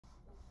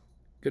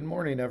Good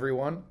morning,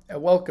 everyone,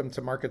 and welcome to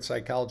Market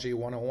Psychology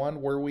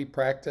 101, where we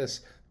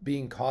practice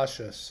being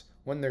cautious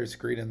when there's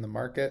greed in the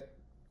market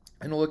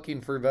and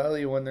looking for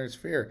value when there's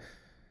fear.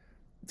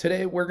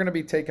 Today, we're going to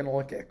be taking a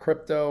look at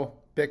crypto,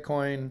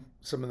 Bitcoin,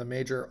 some of the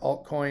major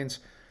altcoins,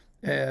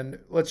 and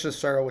let's just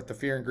start out with the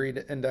Fear and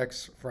Greed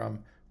Index from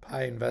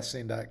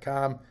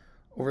pieinvesting.com.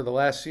 Over the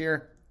last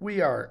year,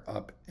 we are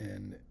up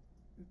in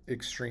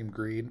extreme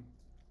greed,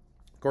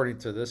 according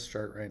to this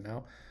chart right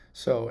now.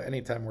 So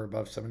anytime we're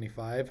above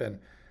 75 and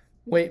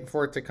waiting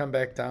for it to come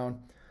back down.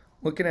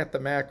 Looking at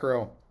the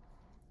macro,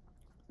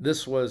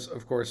 this was,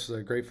 of course,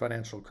 the great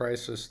financial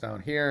crisis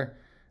down here.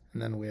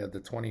 And then we had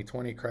the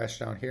 2020 crash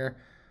down here.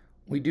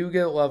 We do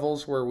get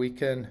levels where we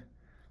can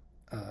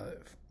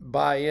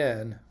buy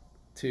in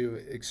to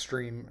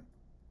extreme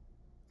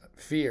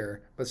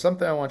fear. But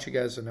something I want you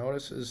guys to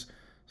notice is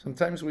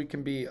sometimes we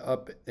can be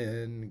up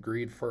in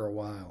greed for a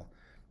while.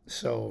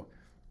 So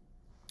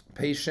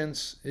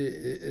patience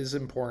is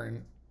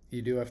important.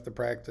 You do have to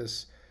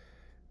practice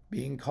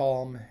being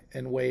calm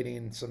and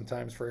waiting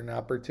sometimes for an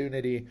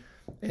opportunity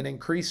and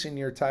increasing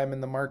your time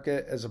in the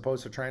market as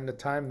opposed to trying to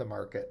time the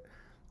market.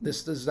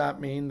 This does not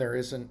mean there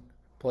isn't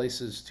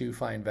places to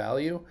find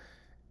value.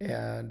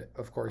 And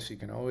of course, you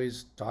can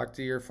always talk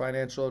to your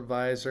financial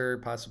advisor,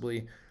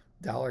 possibly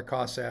dollar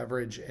cost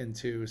average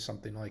into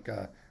something like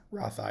a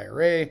Roth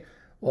IRA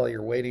while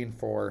you're waiting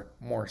for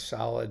more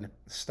solid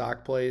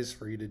stock plays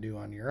for you to do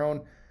on your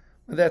own.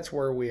 But that's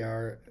where we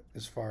are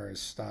as far as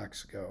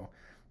stocks go.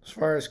 As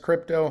far as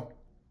crypto,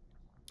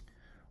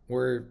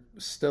 we're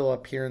still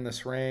up here in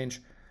this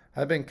range.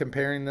 I've been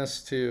comparing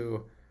this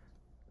to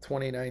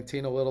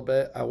 2019 a little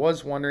bit. I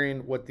was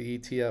wondering what the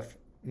ETF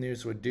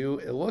news would do.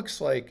 It looks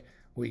like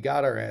we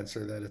got our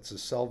answer that it's a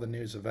sell the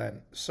news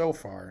event so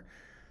far.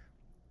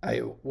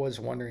 I was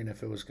wondering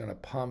if it was going to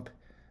pump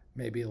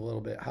maybe a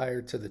little bit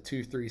higher to the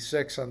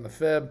 236 on the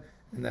fib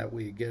and that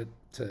we get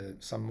to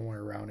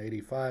somewhere around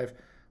 85.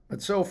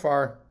 But so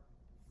far,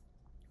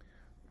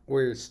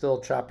 we're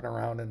still chopping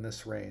around in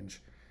this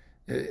range.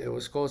 It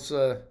was close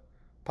to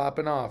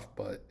popping off,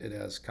 but it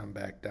has come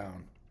back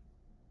down.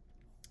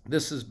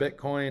 This is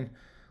Bitcoin.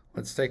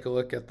 Let's take a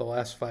look at the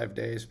last 5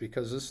 days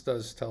because this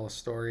does tell a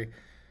story.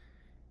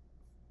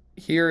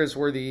 Here is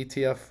where the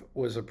ETF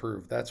was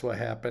approved. That's what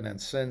happened,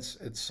 and since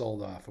it's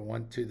sold off, it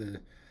went to the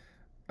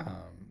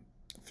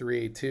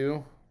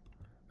 382,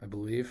 I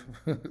believe.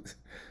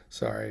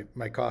 Sorry,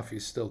 my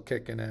coffee's still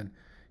kicking in.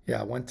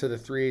 Yeah, went to the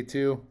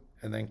 382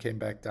 and then came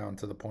back down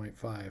to the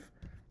 0.5,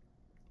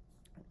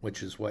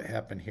 which is what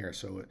happened here.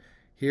 So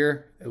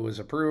here it was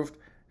approved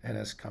and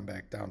has come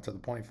back down to the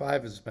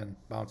 0.5. It's been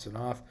bouncing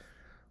off.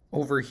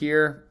 Over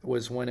here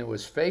was when it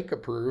was fake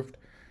approved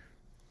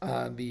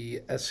on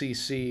the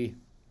SEC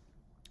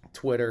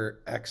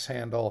Twitter X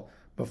handle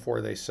before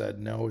they said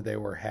no, they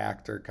were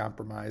hacked or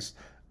compromised.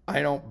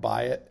 I don't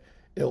buy it.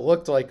 It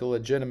looked like a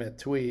legitimate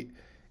tweet.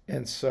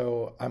 And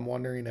so I'm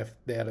wondering if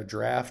they had a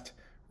draft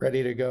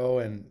ready to go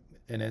and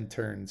an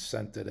intern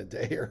sent it a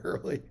day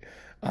early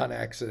on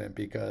accident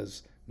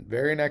because the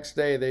very next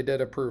day they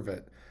did approve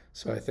it.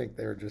 So I think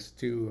they're just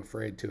too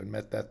afraid to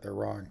admit that they're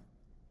wrong.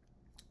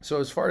 So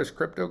as far as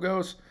crypto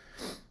goes,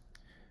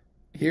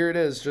 here it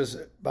is just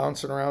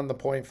bouncing around the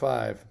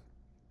 0.5.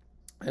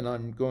 And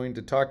I'm going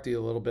to talk to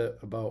you a little bit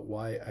about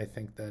why I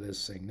think that is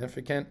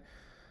significant.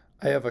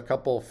 I have a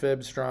couple of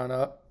fibs drawn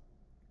up,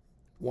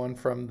 one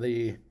from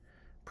the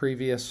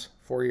previous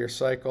 4-year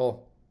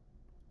cycle,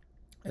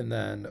 and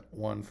then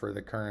one for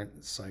the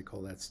current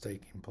cycle that's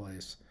taking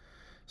place.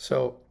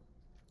 So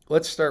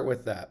let's start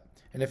with that.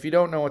 And if you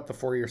don't know what the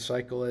 4-year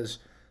cycle is,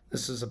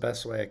 this is the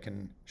best way I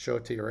can show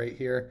it to you right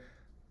here.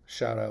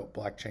 Shout out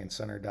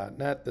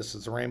blockchaincenter.net. This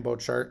is a rainbow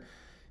chart.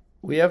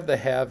 We have the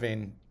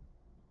halving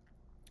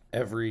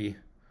every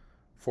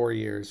 4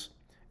 years,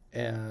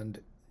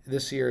 and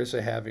this year is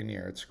a halving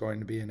year. It's going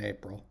to be in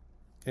April.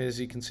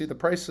 As you can see, the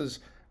prices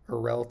are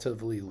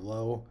relatively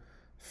low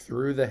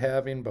through the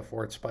halving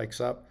before it spikes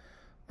up.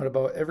 But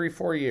about every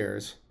 4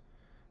 years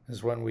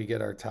is when we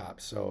get our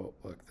top. So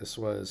look, this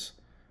was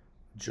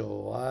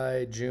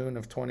June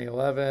of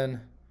 2011.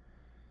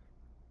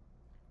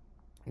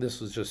 This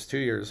was just 2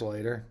 years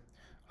later,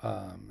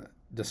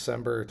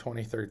 December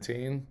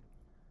 2013.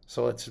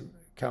 So let's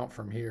count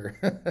from here.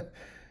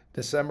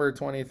 December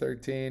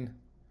 2013,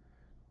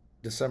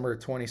 December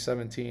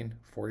 2017,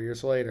 4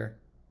 years later.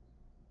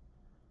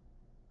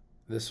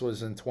 This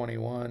was in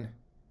 21.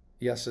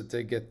 Yes, it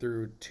did get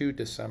through to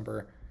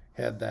December,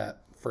 had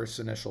that first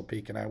initial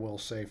peak, and I will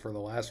say for the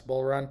last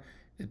bull run,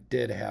 it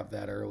did have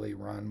that early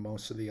run.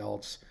 Most of the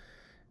alts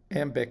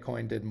and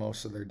Bitcoin did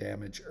most of their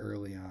damage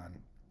early on.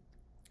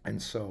 And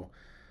so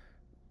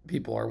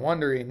people are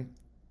wondering,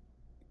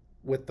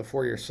 with the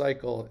 4-year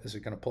cycle, is it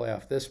going to play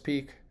off this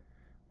peak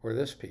or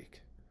this peak?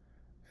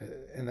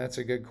 And that's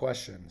a good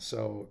question.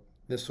 So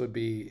this would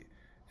be,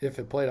 if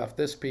it played off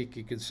this peak,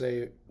 you could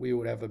say we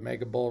would have a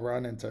mega bull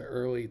run into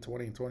early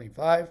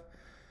 2025.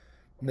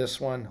 This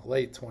one,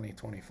 late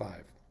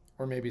 2025.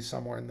 Or maybe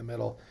somewhere in the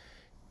middle.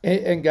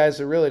 And guys,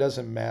 it really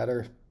doesn't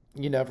matter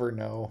you never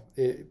know.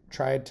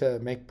 Trying to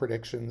make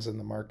predictions in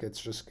the market's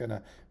just going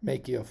to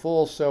make you a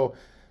fool. So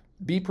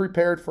be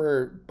prepared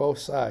for both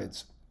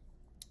sides,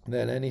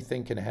 that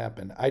anything can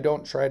happen. I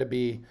don't try to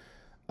be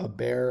a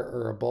bear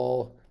or a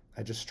bull.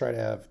 I just try to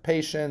have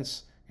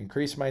patience,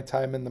 increase my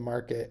time in the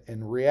market,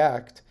 and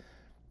react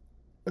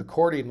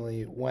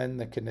accordingly when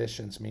the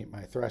conditions meet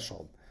my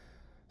threshold.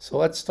 So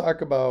let's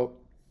talk about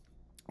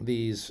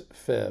these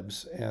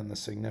fibs and the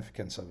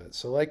significance of it.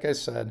 So like I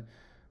said,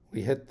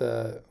 we hit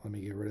let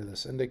me get rid of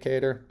this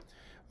indicator.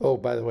 Oh,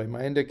 by the way,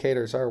 my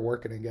indicators are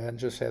working again.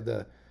 Just had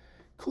to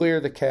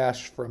clear the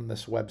cache from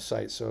this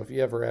website. So if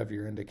you ever have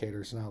your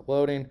indicators not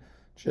loading,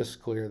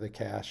 just clear the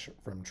cache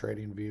from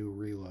TradingView,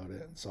 reload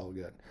it. It's all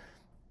good.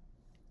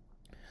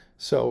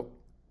 So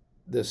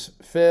this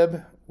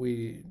fib,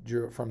 we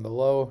drew it from the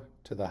low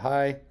to the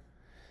high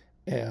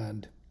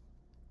and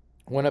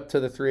went up to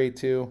the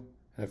 382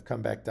 and have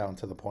come back down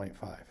to the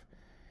 0.5.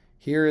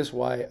 Here is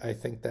why I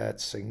think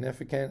that's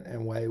significant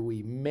and why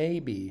we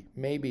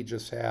maybe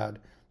just had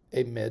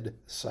a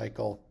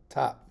mid-cycle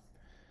top.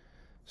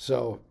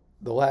 So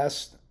the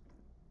last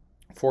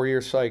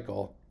 4-year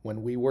cycle,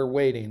 when we were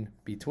waiting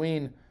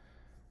between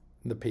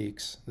the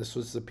peaks, this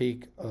was the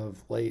peak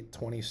of late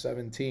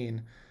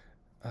 2017,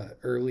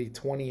 early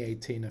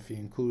 2018 if you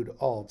include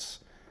alts.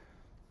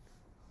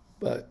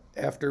 But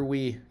after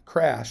we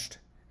crashed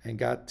and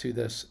got to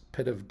this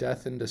pit of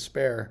death and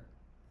despair,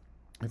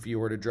 if you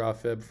were to draw a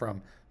fib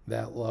from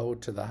that low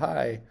to the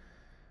high,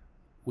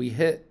 we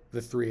hit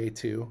the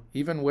 382,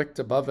 even wicked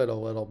above it a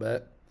little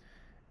bit,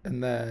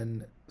 and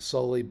then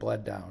slowly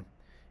bled down.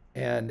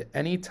 And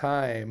any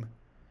time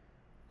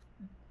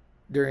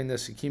during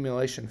this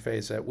accumulation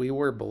phase that we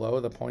were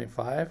below the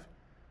 0.5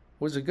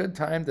 was a good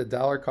time to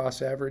dollar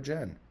cost average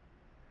in.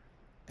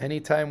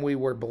 Anytime we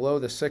were below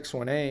the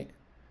 618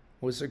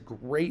 was a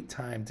great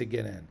time to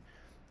get in.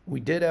 We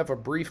did have a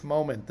brief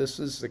moment. This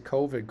is the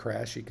COVID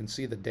crash. You can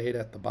see the data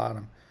at the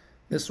bottom.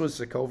 This was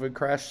the COVID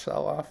crash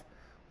sell-off.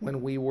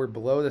 When we were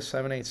below the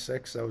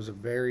 786, that was a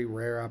very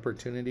rare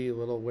opportunity, a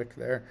little wick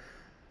there.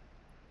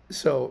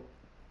 So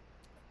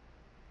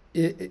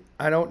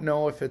I don't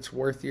know if it's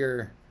worth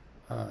your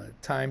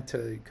time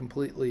to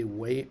completely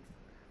wait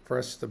for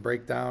us to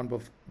break down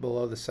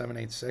below the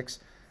 786.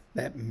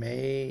 That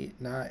may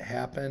not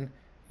happen.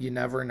 You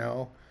never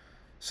know.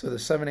 So the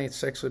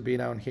 786 would be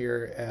down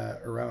here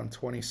at around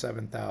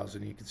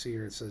 27,000. You can see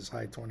here it says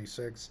high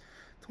 26,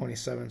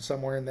 27,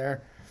 somewhere in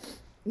there.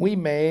 We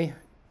may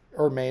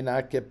or may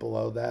not get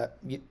below that.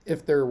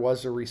 If there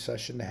was a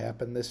recession to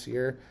happen this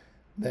year,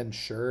 then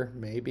sure,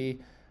 maybe.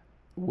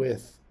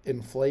 With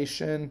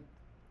inflation,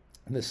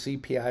 the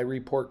CPI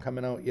report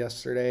coming out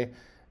yesterday,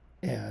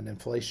 and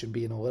inflation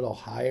being a little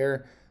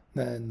higher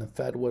than the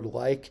Fed would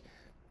like,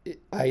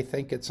 I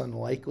think it's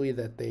unlikely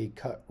that they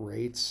cut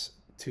rates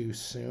too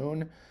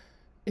soon.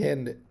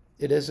 And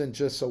it isn't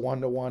just a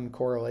one-to-one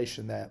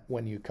correlation that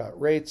when you cut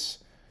rates,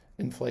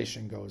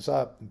 inflation goes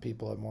up and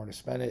people have more to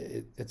spend.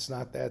 It's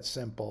not that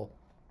simple.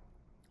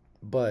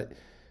 But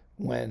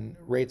when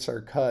rates are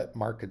cut,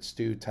 markets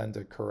do tend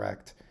to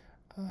correct,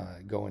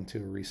 go into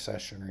a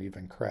recession or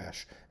even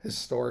crash.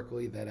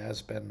 Historically, that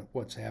has been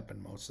what's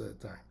happened most of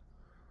the time.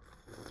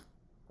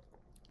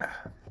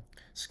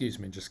 Excuse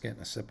me, just getting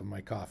a sip of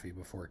my coffee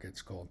before it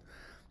gets cold.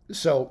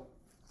 So,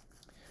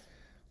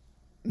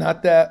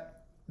 not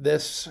that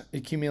this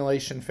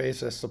accumulation phase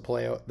has to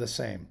play out the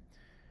same.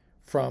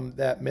 From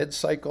that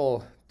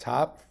mid-cycle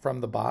top from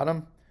the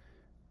bottom,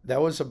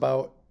 that was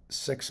about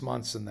 6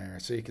 months in there.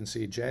 So you can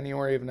see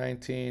January of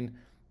 19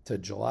 to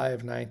July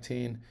of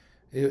 19.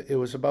 It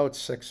was about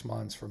 6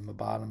 months from the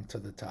bottom to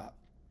the top,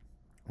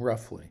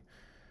 roughly.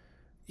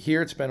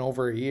 Here it's been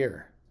over a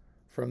year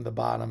from the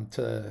bottom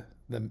to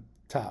the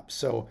top.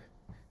 So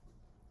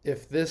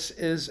if this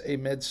is a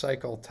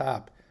mid-cycle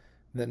top,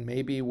 then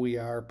maybe we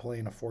are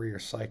playing a 4-year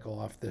cycle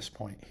off this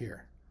point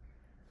here.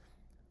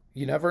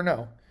 You never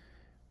know.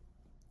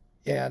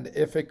 And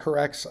if it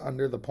corrects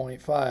under the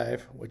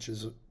 0.5, which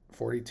is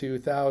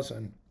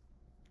 42,000,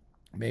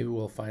 maybe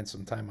we'll find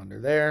some time under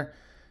there.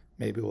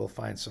 Maybe we'll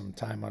find some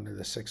time under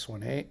the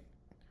 618,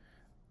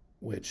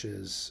 which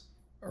is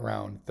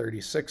around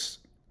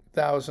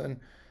 36,000,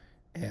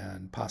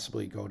 and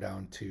possibly go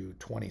down to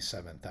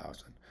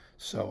 27,000.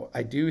 So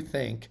I do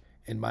think,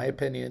 in my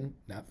opinion,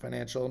 not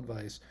financial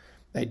advice,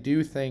 I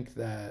do think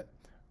that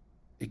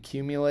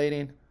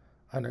accumulating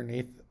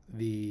underneath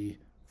the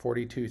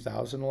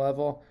 42,000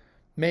 level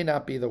may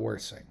not be the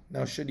worst thing.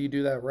 Now, should you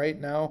do that right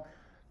now?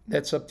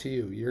 That's up to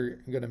you. You're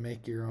going to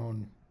make your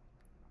own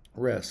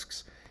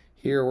risks.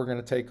 Here we're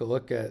going to take a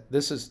look at,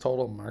 this is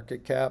total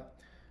market cap,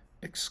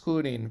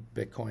 excluding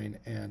Bitcoin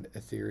and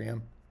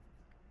Ethereum.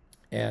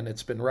 And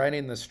it's been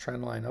riding this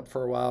trend line up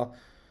for a while.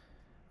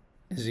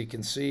 As you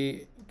can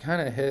see,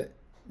 kind of hit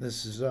this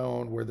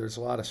zone where there's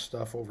a lot of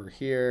stuff over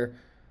here.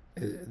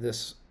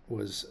 This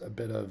was a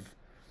bit of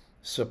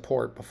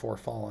support before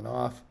falling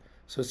off.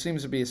 So it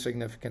seems to be a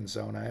significant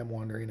zone. I am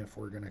wondering if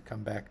we're going to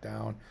come back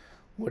down.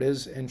 What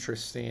is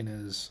interesting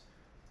is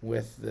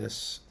with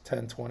this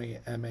 1020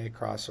 MA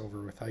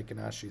crossover with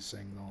Heikin-Ashi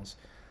signals.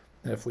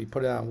 And if we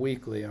put it on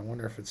weekly, I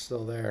wonder if it's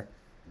still there.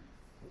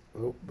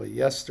 Oh, but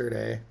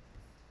yesterday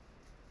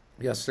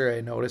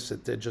I noticed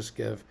it did just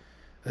give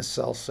a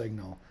sell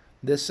signal.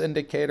 This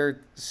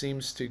indicator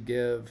seems to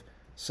give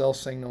sell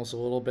signals a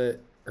little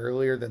bit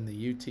earlier than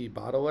the UT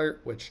bot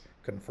alert, which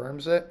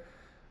confirms it.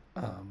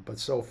 But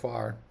so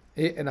far,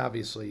 and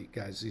obviously,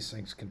 guys, these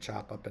things can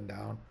chop up and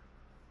down.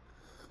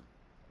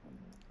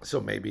 So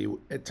maybe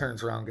it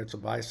turns around, gets a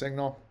buy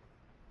signal.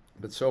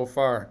 But so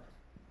far,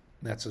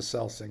 that's a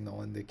sell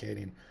signal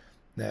indicating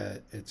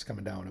that it's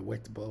coming down. It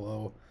wicked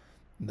below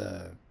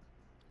that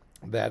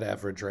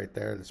average right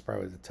there. That's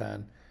probably the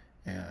 10.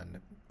 And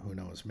who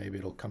knows, maybe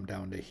it'll come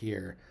down to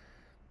here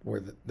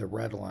where the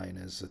red line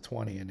is the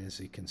 20. And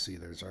as you can see,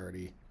 there's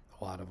already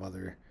a lot of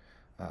other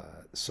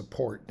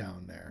support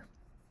down there.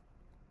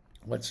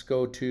 Let's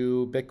go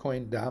to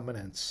Bitcoin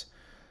dominance.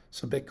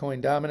 So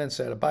Bitcoin dominance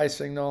at a buy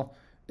signal.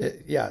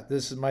 Yeah,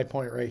 this is my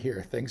point right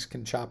here. Things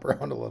can chop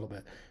around a little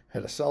bit.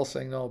 Had a sell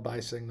signal, buy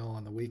signal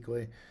on the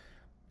weekly.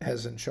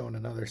 Hasn't shown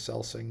another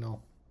sell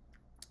signal.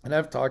 And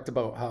I've talked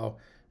about how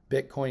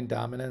Bitcoin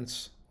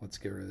dominance, let's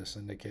get rid of this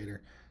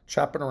indicator,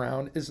 chopping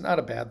around is not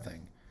a bad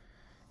thing.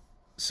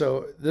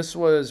 So this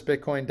was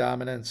Bitcoin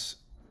dominance.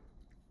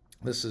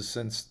 This is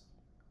since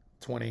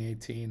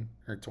 2018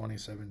 or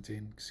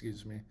 2017,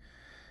 excuse me.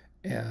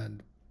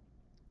 And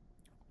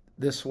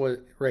this was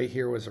right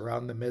here was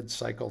around the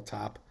mid-cycle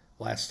top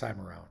last time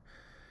around.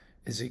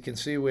 As you can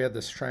see, we had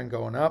this trend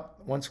going up.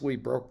 Once we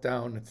broke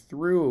down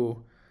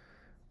through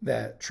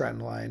that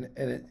trend line,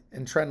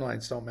 and trend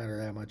lines don't matter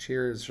that much.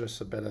 Here is just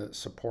a bit of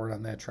support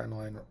on that trend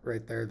line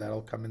right there.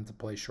 That'll come into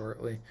play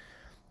shortly.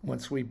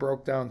 Once we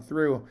broke down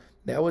through,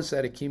 that was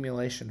that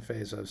accumulation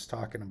phase I was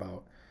talking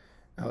about.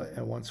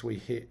 And once we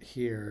hit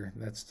here,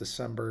 that's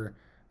December.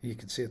 You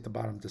can see at the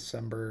bottom,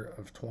 December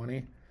of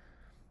 20.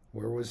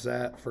 Where was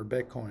that for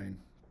Bitcoin?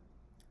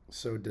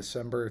 So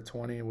December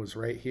 20 was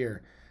right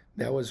here.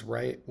 That was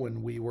right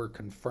when we were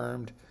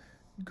confirmed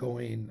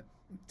going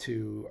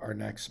to our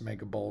next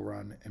mega bull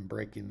run and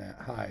breaking that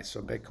high.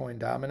 So Bitcoin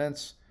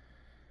dominance,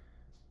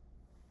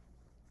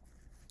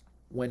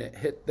 when it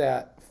hit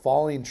that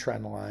falling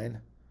trend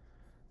line,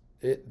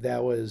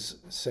 that was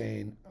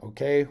saying,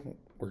 okay,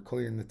 we're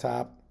clearing the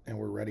top and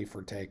we're ready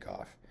for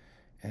takeoff.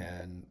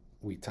 And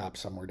we top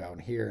somewhere down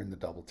here and the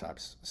double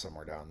tops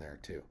somewhere down there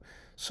too.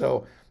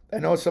 So I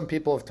know some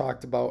people have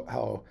talked about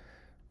how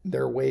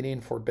they're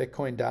waiting for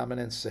Bitcoin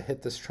dominance to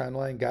hit this trend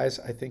line. Guys,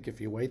 I think if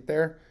you wait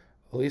there,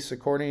 at least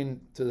according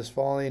to this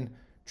falling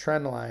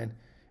trend line,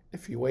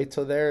 if you wait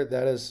till there,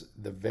 that is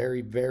the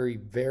very, very,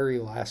 very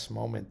last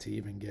moment to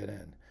even get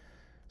in.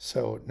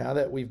 So now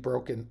that we've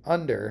broken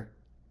under,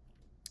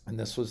 and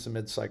this was the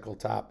mid-cycle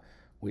top,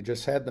 we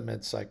just had the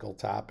mid-cycle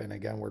top, and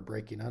again, we're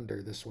breaking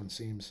under. This one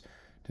seems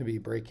to be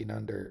breaking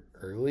under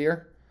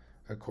earlier,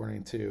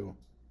 according to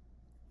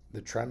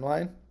the trend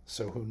line.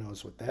 So who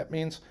knows what that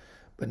means.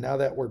 But now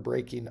that we're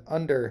breaking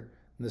under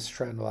this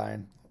trend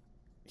line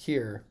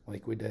here,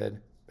 like we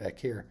did back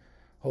here,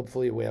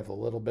 hopefully we have a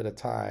little bit of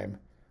time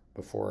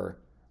before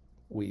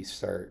we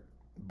start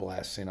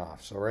blasting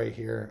off. So right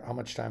here, how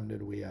much time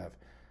did we have?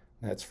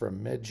 That's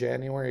from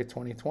mid-January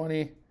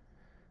 2020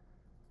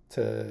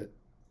 to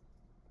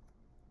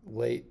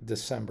late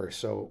December.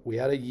 So we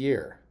had a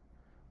year.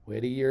 We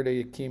had a year to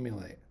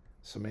accumulate.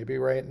 So maybe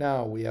right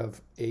now we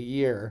have a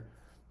year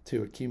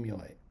to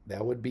accumulate.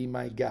 That would be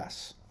my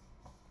guess.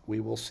 We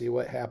will see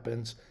what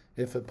happens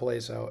if it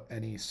plays out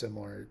any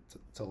similar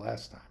to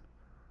last time.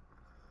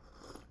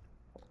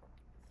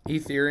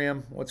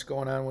 Ethereum, what's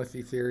going on with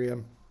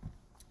Ethereum?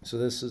 So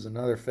this is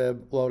another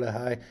fib, low to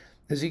high.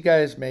 As you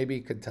guys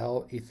maybe could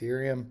tell,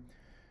 Ethereum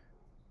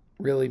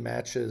really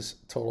matches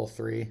Total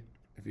 3.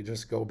 If you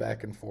just go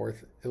back and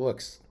forth, it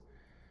looks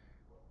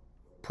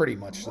pretty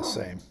much the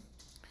same.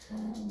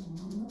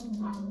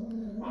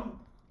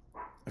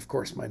 Of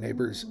course, my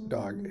neighbor's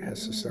dog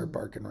has to start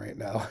barking right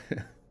now.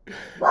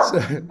 So,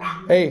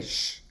 hey,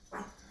 shh.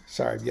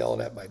 Sorry, I'm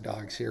yelling at my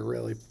dogs here.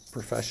 Really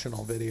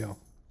professional video.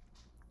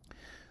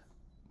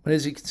 But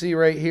as you can see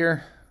right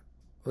here,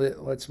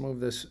 let's move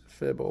this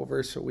fib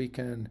over so we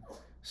can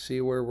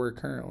see where we're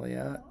currently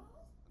at.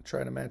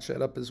 Try to match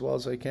that up as well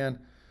as I can.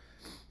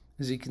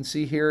 As you can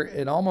see here,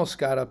 it almost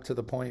got up to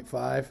the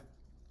 0.5,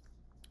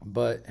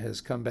 but has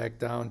come back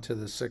down to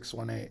the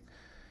 618.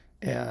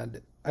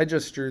 And I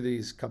just drew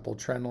these couple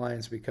trend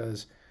lines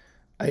because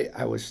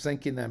I was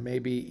thinking that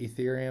maybe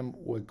Ethereum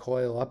would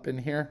coil up in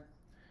here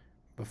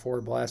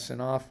before blasting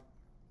off.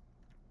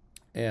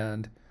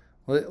 And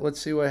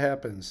let's see what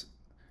happens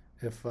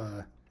if,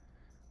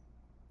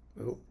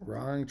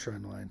 wrong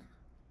trend line.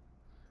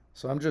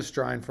 So I'm just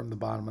drawing from the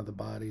bottom of the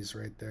bodies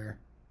right there.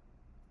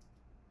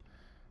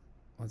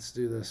 Let's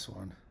do this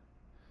one.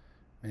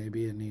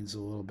 Maybe it needs a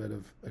little bit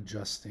of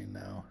adjusting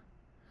now.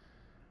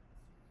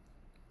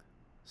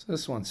 So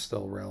this one's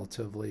still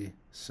relatively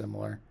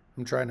similar.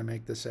 I'm trying to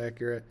make this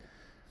accurate.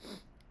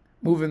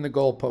 Moving the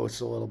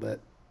goalposts a little bit.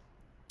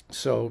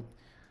 So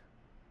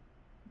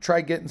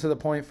Try getting to the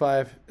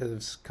 0.5.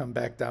 It's come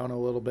back down a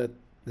little bit.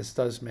 This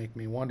does make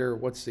me wonder,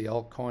 what's the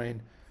altcoin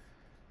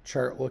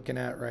chart looking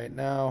at right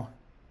now?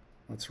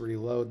 Let's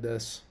reload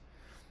this,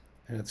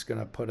 and it's going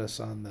to put us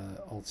on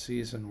the alt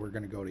season. We're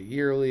going to go to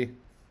yearly.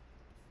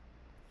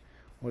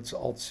 What's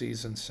alt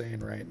season saying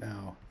right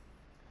now?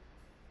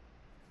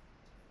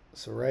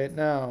 So right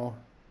now,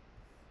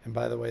 and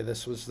by the way,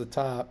 this was the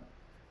top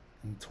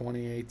in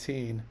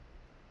 2018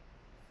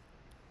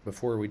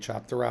 before we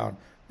chopped around.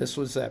 This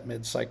was that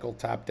mid-cycle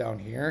top down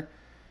here.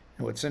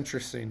 And what's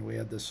interesting, we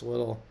had this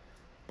little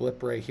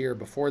blip right here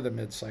before the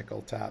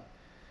mid-cycle top.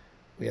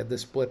 We had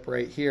this blip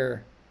right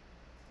here.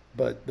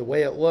 But the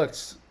way it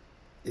looks,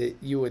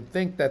 you would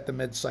think that the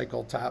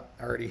mid-cycle top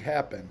already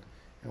happened.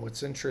 And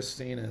what's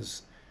interesting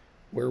is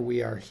where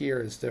we are here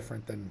is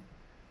different than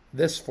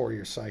this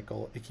 4-year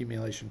cycle.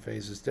 Accumulation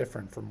phase is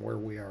different from where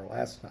we are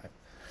last time.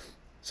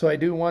 So I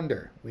do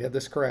wonder, we had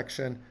this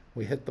correction,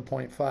 we hit the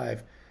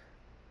 0.5.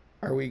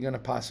 Are we going to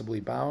possibly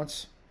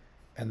bounce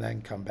and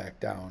then come back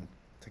down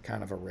to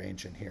kind of a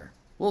range in here?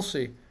 We'll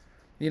see.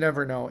 You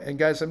never know. And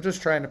guys, I'm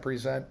just trying to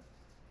present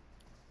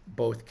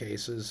both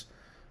cases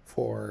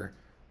for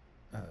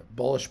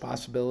bullish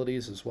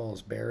possibilities as well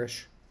as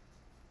bearish.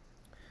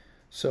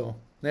 So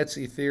that's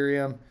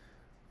Ethereum.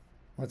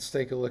 Let's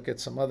take a look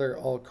at some other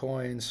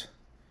altcoins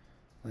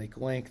like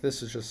Link.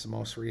 This is just the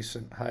most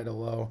recent high to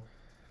low.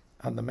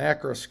 On the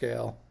macro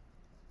scale,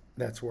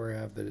 that's where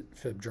I have the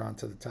fib drawn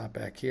to the top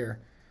back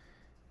here.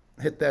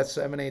 Hit that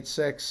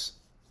 786,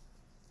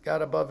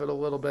 got above it a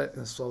little bit,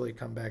 and slowly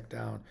come back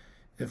down.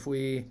 If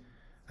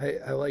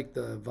I like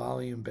the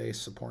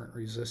volume-based support and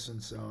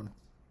resistance zone.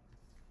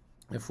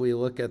 If we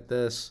look at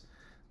this,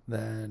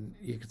 then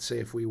you could say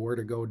if we were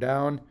to go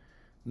down,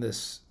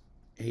 this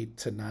 $8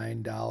 to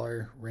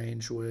 $9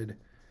 range would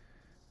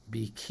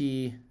be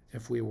key.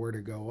 If we were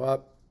to go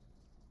up,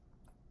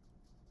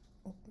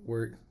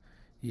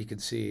 you can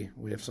see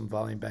we have some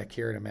volume back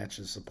here and it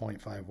matches the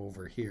 0.5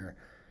 over here.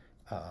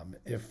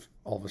 If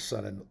all of a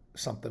sudden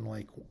something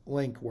like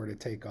Link were to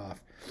take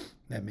off,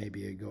 then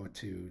maybe it go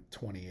to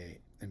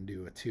 28 and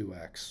do a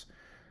 2x.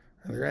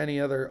 Are there any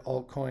other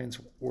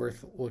altcoins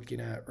worth looking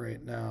at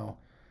right now?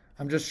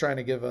 I'm just trying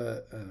to give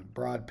a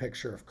broad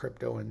picture of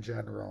crypto in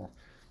general.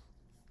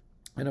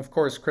 And of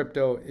course,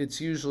 crypto,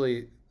 it's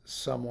usually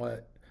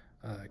somewhat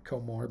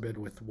comorbid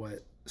with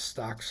what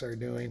stocks are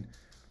doing.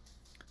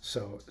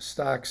 So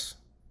stocks,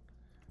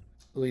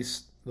 at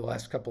least the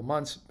last couple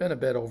months, been a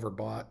bit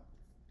overbought.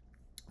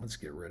 Let's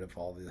get rid of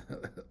all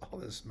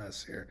this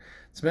mess here.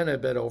 It's been a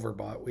bit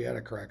overbought. We had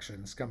a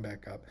correction. It's come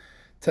back up.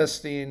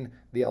 Testing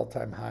the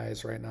all-time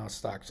highs right now.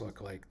 Stocks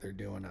look like they're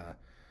doing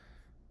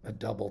a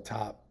double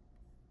top,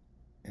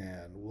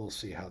 and we'll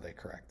see how they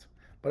correct.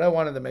 But I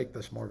wanted to make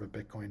this more of a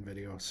Bitcoin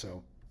video,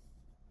 so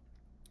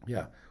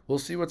yeah, we'll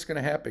see what's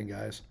going to happen,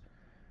 guys.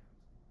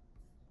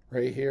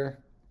 Right here,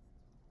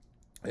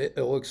 it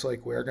looks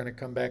like we're going to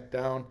come back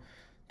down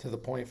to the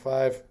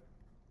 0.5.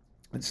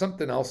 And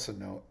something else to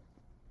note.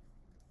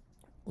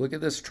 Look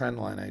at this trend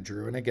line I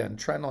drew. And again,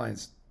 trend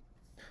lines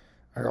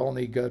are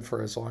only good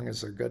for as long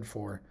as they're good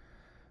for.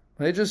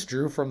 But I just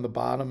drew from the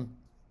bottom,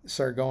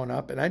 started going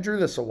up. And I drew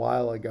this a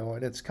while ago.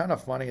 And it's kind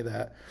of funny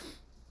that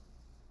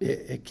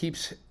it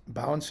keeps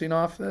bouncing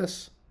off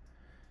this.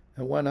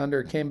 It went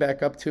under, came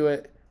back up to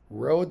it,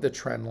 rode the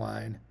trend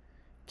line,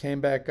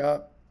 came back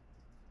up,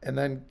 and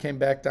then came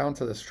back down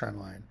to this trend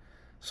line.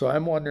 So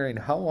I'm wondering,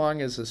 how long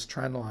is this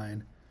trend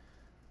line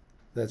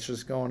that's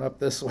just going up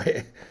this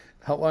way?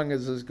 How long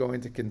is this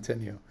going to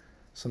continue?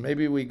 So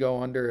maybe we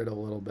go under it a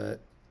little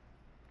bit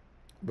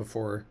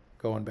before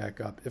going back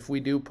up. If we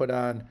do put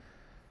on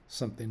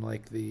something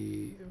like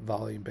the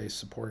volume-based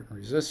support and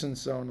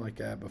resistance zone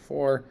like I had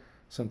before,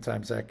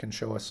 sometimes that can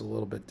show us a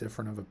little bit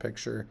different of a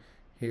picture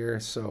here.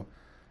 So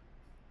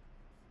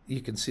you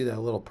can see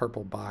that little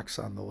purple box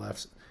on the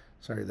left.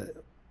 Sorry,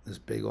 this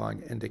big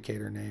long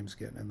indicator name's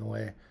getting in the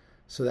way.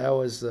 So that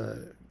was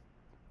the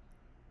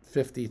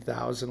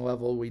 50,000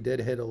 level. We did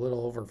hit a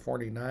little over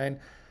 49.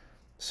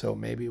 So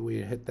maybe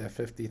we hit that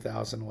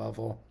 50,000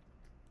 level.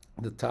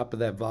 The top of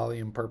that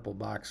volume purple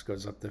box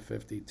goes up to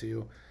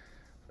 52.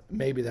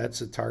 Maybe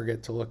that's a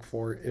target to look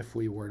for if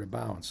we were to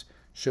bounce.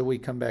 Should we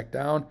come back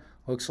down?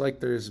 Looks like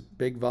there's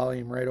big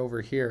volume right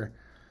over here.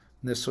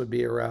 This would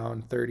be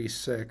around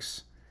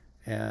 36.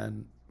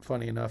 And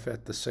funny enough,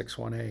 at the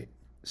 618.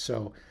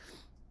 So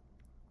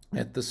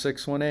at the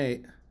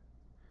 618,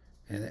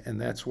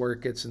 and that's where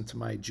it gets into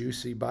my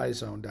juicy buy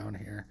zone down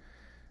here,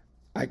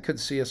 I could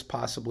see us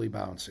possibly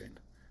bouncing.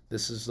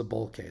 This is the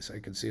bull case. I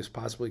could see us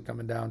possibly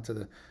coming down to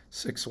the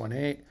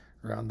 618,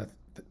 around the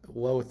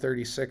low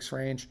 36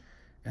 range,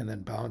 and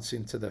then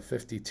bouncing to the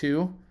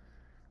 52.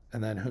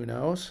 And then who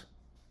knows?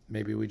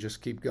 Maybe we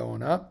just keep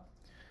going up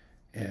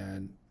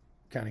and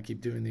kind of keep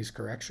doing these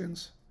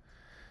corrections.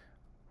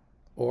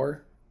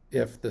 Or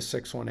if the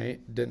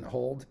 618 didn't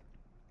hold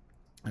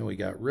and we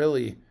got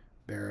really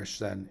bearish,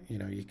 then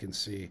you can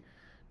see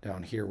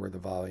down here where the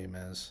volume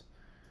is,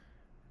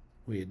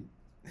 we'd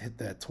hit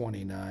that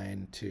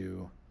 29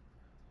 to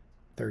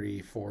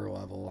 34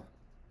 level,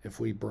 if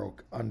we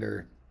broke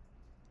under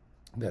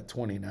that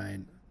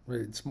 29,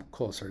 it's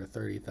closer to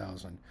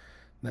 30,000,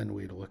 then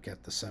we'd look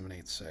at the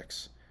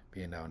 786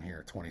 being down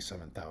here,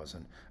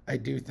 27,000. I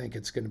do think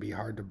it's going to be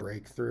hard to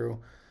break through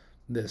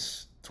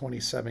this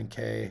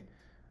 27K,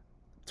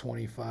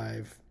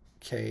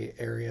 25K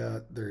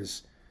area.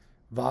 There's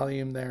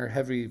volume there,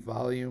 heavy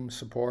volume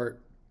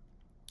support,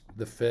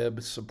 the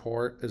fib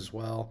support as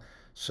well.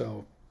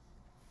 So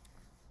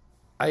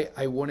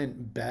I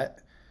wouldn't bet,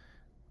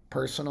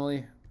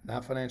 personally,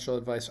 not financial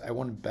advice, I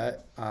wouldn't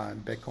bet on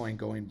Bitcoin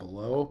going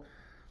below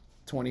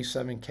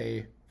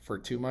 27K for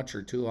too much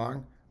or too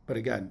long. But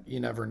again, you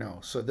never know.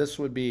 So this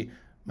would be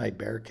my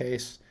bear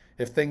case.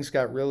 If things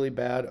got really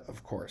bad,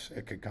 of course,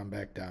 it could come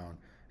back down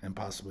and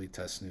possibly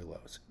test new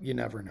lows. You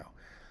never know.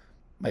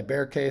 My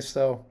bear case,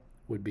 though,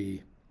 would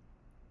be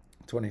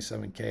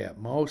 27K at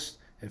most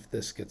if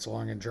this gets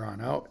long and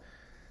drawn out.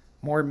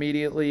 More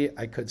immediately,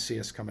 I could see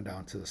us coming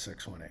down to the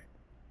 618.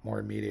 More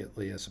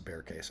immediately as a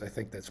bear case. I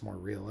think that's more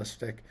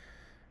realistic.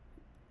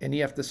 And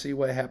you have to see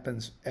what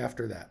happens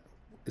after that.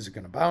 Is it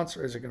going to bounce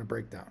or is it going to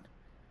break down?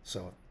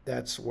 So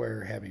that's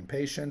where having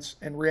patience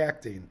and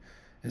reacting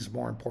is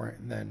more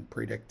important than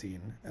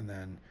predicting and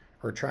then,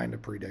 or trying to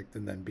predict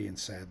and then being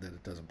sad that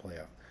it doesn't play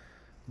out.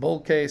 Bull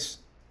case,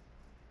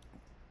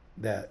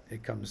 that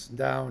it comes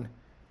down,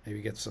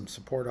 maybe gets some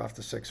support off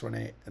the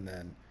 618 and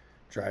then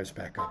drives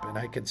back up. And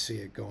I could see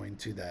it going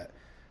to that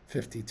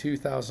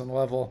 52,000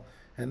 level.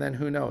 And then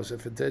who knows,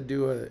 if it did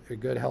do a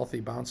good healthy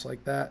bounce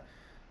like that,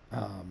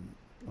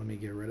 let me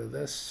get rid of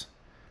this.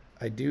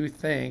 I do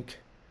think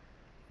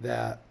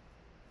that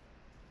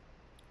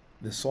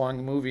this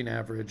long moving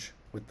average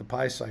with the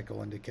pi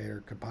cycle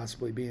indicator could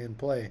possibly be in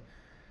play.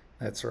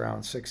 That's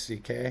around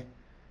 60K.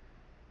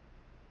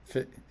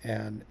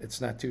 And it's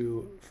not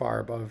too far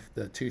above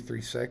the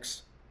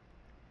 236.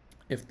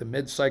 If the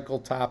mid-cycle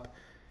top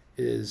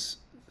is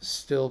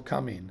still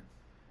coming,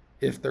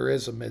 if there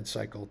is a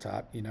mid-cycle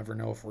top, you never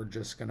know if we're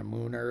just going to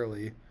moon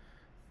early,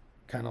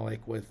 kind of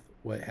like with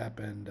what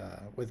happened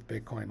with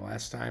Bitcoin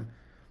last time.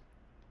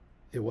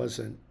 It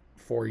wasn't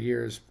 4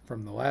 years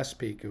from the last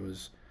peak. It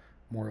was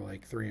more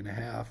like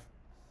 3.5,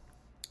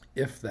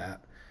 if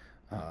that,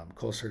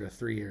 closer to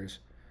 3 years.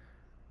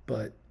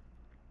 But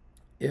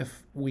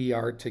if we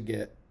are to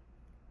get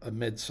a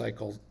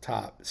mid-cycle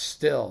top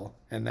still,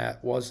 and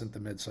that wasn't the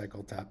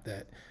mid-cycle top,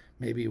 that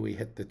maybe we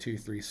hit the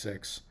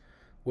 236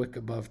 wick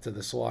above to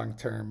this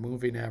long-term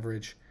moving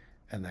average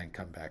and then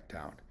come back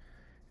down.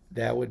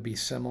 That would be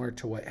similar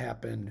to what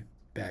happened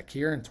back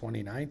here in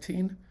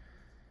 2019.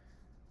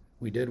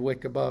 We did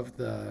wick above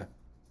the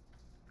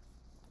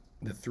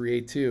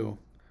 382.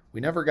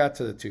 We never got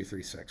to the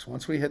 236.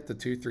 Once we hit the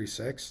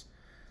 236,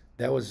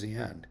 that was the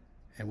end,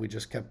 and we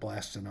just kept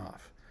blasting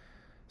off.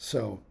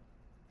 So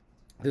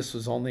this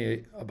was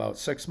only about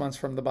 6 months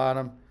from the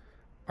bottom.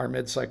 Our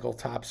mid-cycle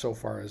top so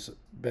far has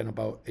been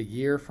about a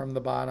year from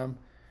the bottom.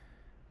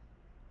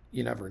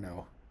 You never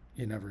know.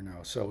 You never know.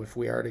 So if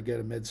we are to get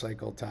a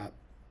mid-cycle top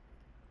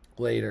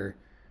later,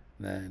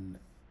 then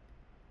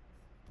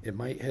it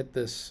might hit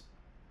this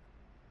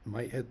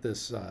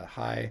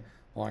high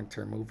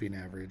long-term moving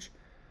average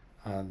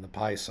on the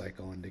pi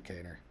cycle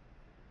indicator,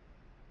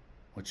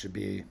 which should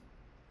be,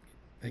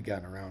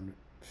 again, around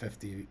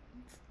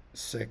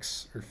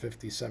 56 or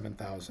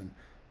 57,000,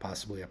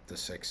 possibly up to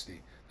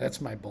 60. That's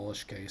my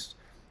bullish case.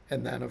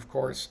 And then, of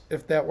course,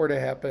 if that were to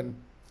happen,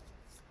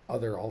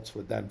 other alts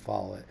would then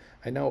follow it.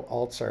 I know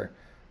alts are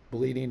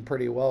bleeding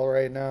pretty well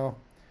right now,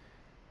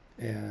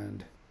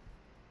 and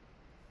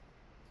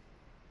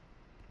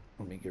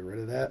let me get rid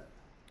of that.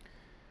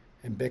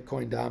 And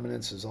Bitcoin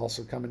dominance is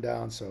also coming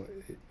down, so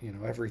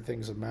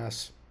everything's a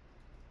mess.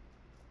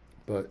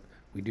 But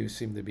we do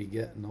seem to be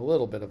getting a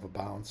little bit of a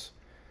bounce,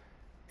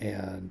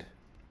 and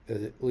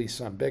at least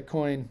on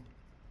Bitcoin,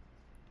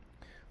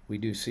 we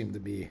do seem to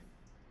be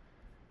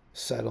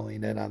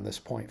settling in on this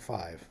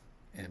 0.5.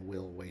 And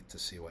we'll wait to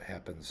see what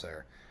happens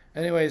there.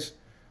 Anyways,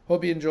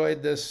 hope you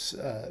enjoyed this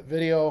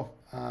video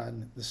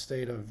on the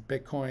state of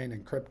Bitcoin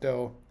and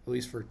crypto, at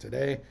least for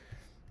today.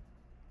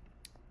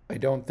 I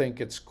don't think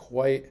it's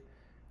quite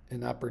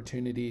an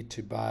opportunity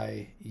to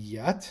buy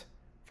yet,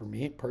 for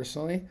me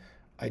personally.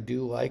 I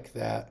do like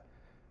that,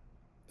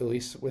 at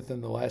least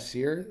within the last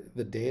year,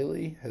 the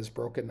daily has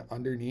broken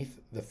underneath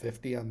the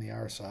 50 on the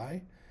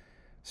RSI.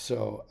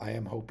 So I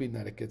am hoping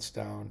that it gets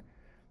down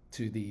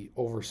to the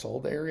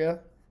oversold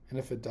area. And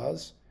if it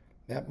does,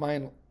 that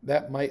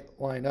might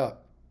line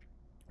up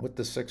with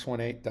the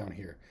 618 down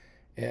here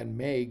and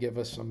may give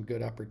us some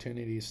good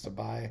opportunities to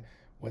buy,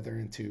 whether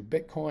into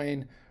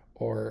Bitcoin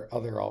or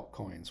other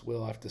altcoins.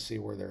 We'll have to see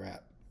where they're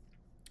at.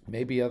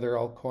 Maybe other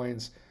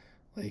altcoins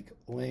like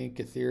Link,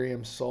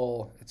 Ethereum,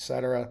 Sol,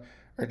 etc.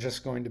 are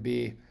just going to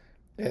be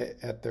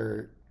at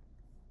their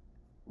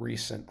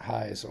recent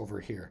highs over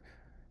here.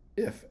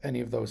 If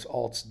any of those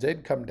alts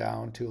did come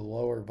down to a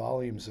lower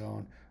volume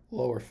zone,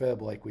 lower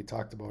fib like we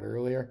talked about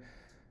earlier,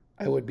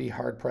 I would be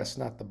hard pressed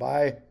not to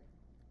buy.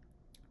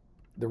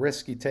 The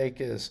risky take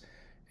is,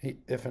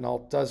 if an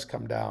alt does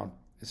come down,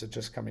 is it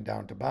just coming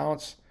down to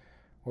bounce,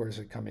 or is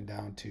it coming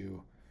down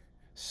to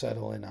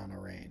settling on a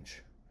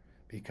range?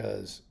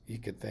 Because you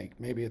could think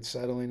maybe it's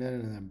settling in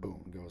and then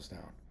boom, goes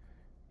down.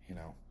 You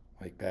know,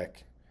 like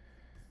back,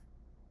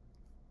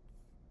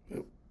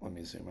 let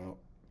me zoom out.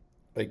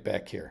 Like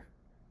back here,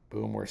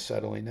 boom, we're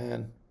settling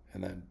in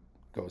and then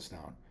goes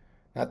down.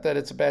 Not that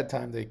it's a bad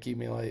time to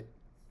accumulate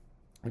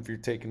if you're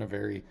taking a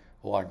very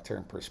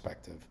long-term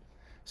perspective.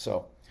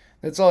 So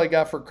that's all I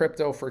got for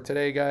crypto for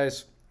today,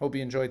 guys. Hope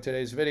you enjoyed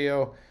today's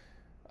video.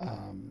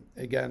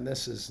 Again,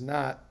 this is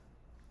not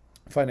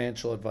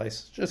financial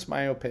advice, just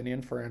my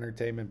opinion for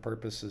entertainment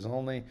purposes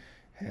only.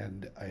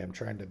 And I am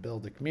trying to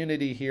build a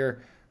community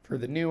here for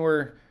the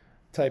newer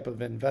type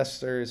of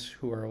investors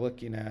who are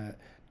looking at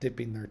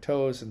dipping their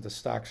toes into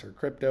stocks or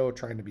crypto,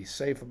 trying to be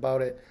safe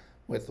about it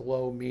with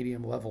low,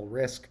 medium level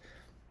risk.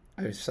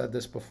 I've said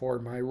this before,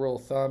 my rule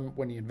of thumb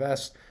when you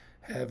invest,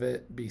 have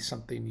it be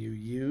something you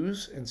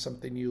use and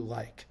something you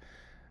like.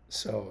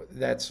 So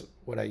that's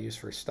what I use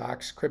for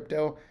stocks.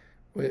 Crypto,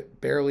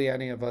 barely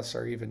any of us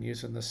are even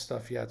using this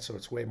stuff yet, so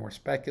it's way more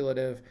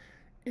speculative,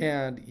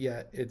 and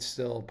yet it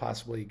still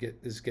possibly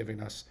is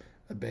giving us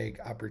a big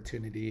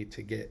opportunity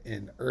to get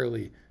in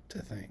early to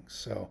things.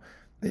 So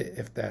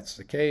if that's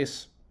the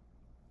case,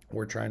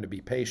 we're trying to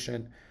be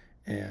patient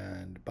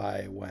and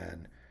buy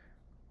when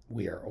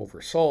we are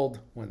oversold,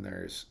 when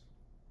there's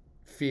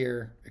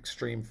fear,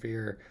 extreme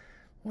fear,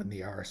 when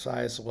the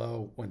RSI is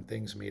low, when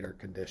things meet our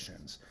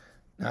conditions.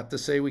 Not to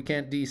say we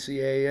can't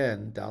DCA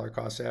in, dollar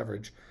cost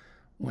average,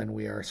 when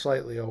we are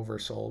slightly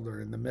oversold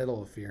or in the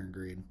middle of fear and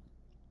greed.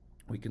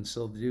 We can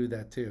still do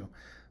that too.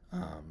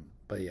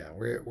 But yeah,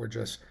 we're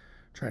just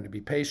trying to be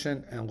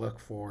patient and look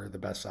for the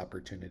best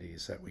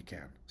opportunities that we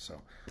can.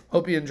 So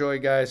hope you enjoy,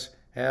 guys.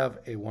 Have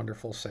a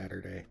wonderful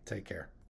Saturday. Take care.